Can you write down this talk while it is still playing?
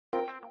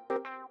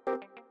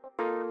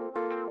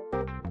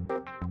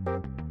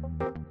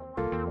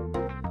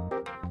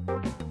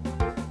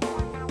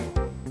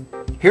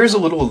Here's a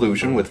little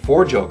illusion with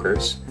 4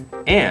 jokers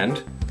and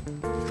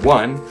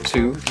 1,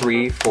 2,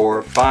 3,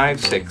 4, 5,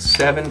 6,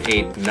 7,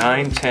 8,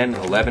 9, 10,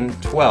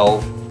 11,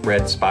 12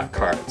 red spot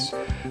cards.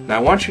 Now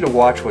I want you to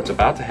watch what's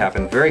about to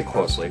happen very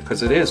closely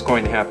because it is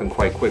going to happen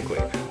quite quickly.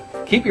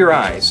 Keep your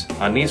eyes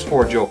on these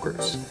 4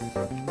 jokers.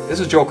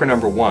 This is joker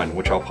number 1,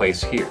 which I'll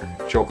place here.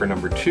 Joker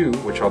number 2,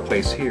 which I'll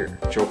place here.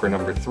 Joker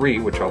number 3,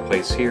 which I'll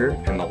place here.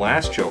 And the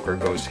last joker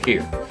goes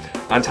here.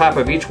 On top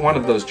of each one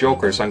of those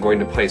jokers, I'm going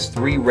to place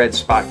 3 red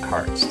spot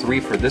cards.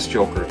 3 for this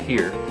joker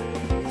here,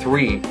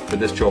 3 for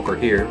this joker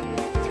here,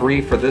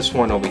 3 for this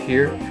one over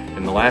here,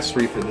 and the last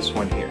 3 for this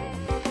one here.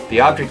 The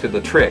object of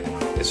the trick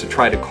is to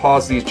try to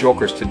cause these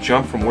jokers to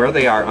jump from where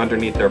they are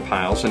underneath their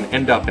piles and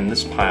end up in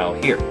this pile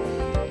here.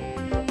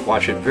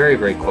 Watch it very,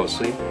 very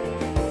closely.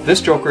 This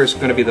joker is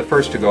going to be the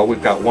first to go.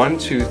 We've got 1,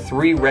 2,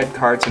 3 red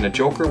cards in a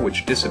joker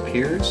which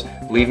disappears,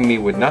 leaving me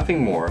with nothing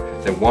more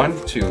than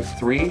 1, 2,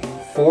 3,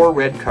 4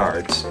 red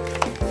cards.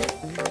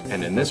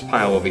 And in this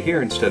pile over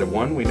here, instead of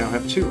 1, we now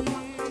have 2.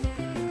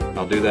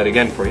 I'll do that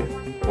again for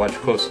you. Watch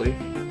closely.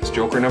 It's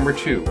joker number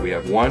 2. We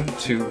have 1,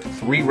 2,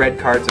 3 red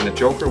cards in a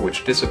joker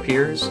which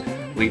disappears,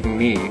 leaving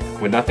me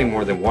with nothing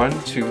more than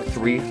 1, 2,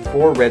 3,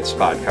 4 red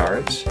spot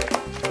cards.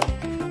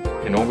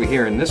 And over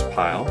here in this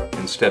pile,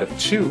 instead of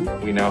 2,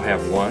 we now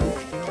have 1,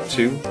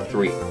 2,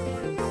 3.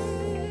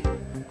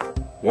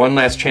 One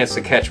last chance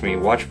to catch me.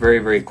 Watch very,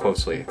 very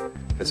closely.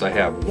 As I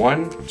have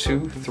 1,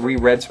 2, 3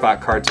 red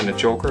spot cards in a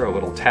joker, a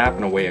little tap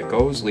and away it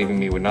goes, leaving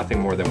me with nothing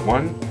more than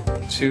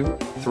 1, 2,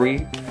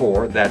 3,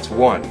 4. That's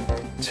 1,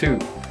 2,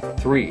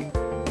 3,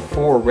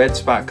 4 red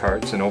spot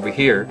cards. And over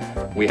here,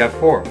 we have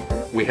 4.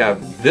 We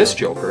have this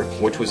joker,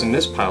 which was in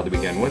this pile to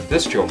begin with,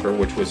 this joker,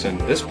 which was in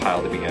this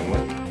pile to begin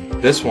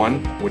with, this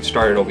one, which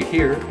started over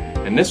here,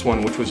 and this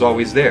one, which was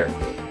always there.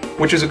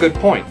 Which is a good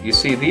point. You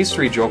see, these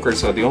 3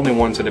 jokers are the only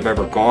ones that have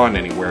ever gone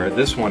anywhere.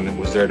 This one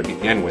was there to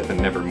begin with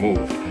and never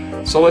moved.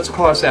 So let's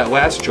cause that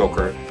last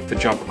joker to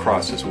jump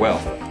across as well.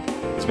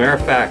 As a matter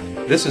of fact,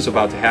 this is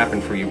about to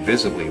happen for you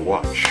visibly.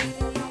 Watch.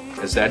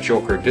 As that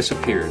joker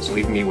disappears,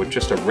 leaving me with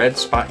just a red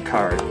spot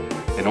card.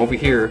 And over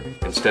here,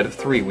 instead of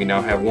 3, we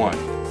now have 1,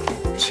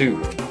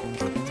 2,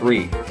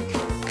 3,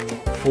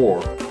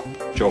 4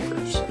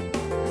 jokers.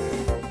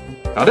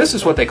 Now this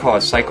is what they call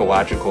a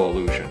psychological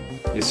illusion.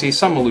 You see,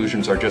 some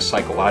illusions are just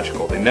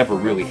psychological. They never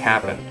really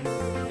happen.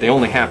 They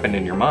only happen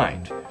in your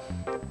mind.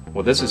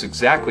 Well, this is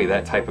exactly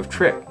that type of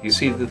trick. You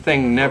see, the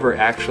thing never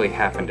actually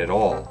happened at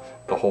all.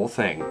 The whole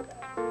thing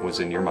was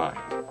in your mind.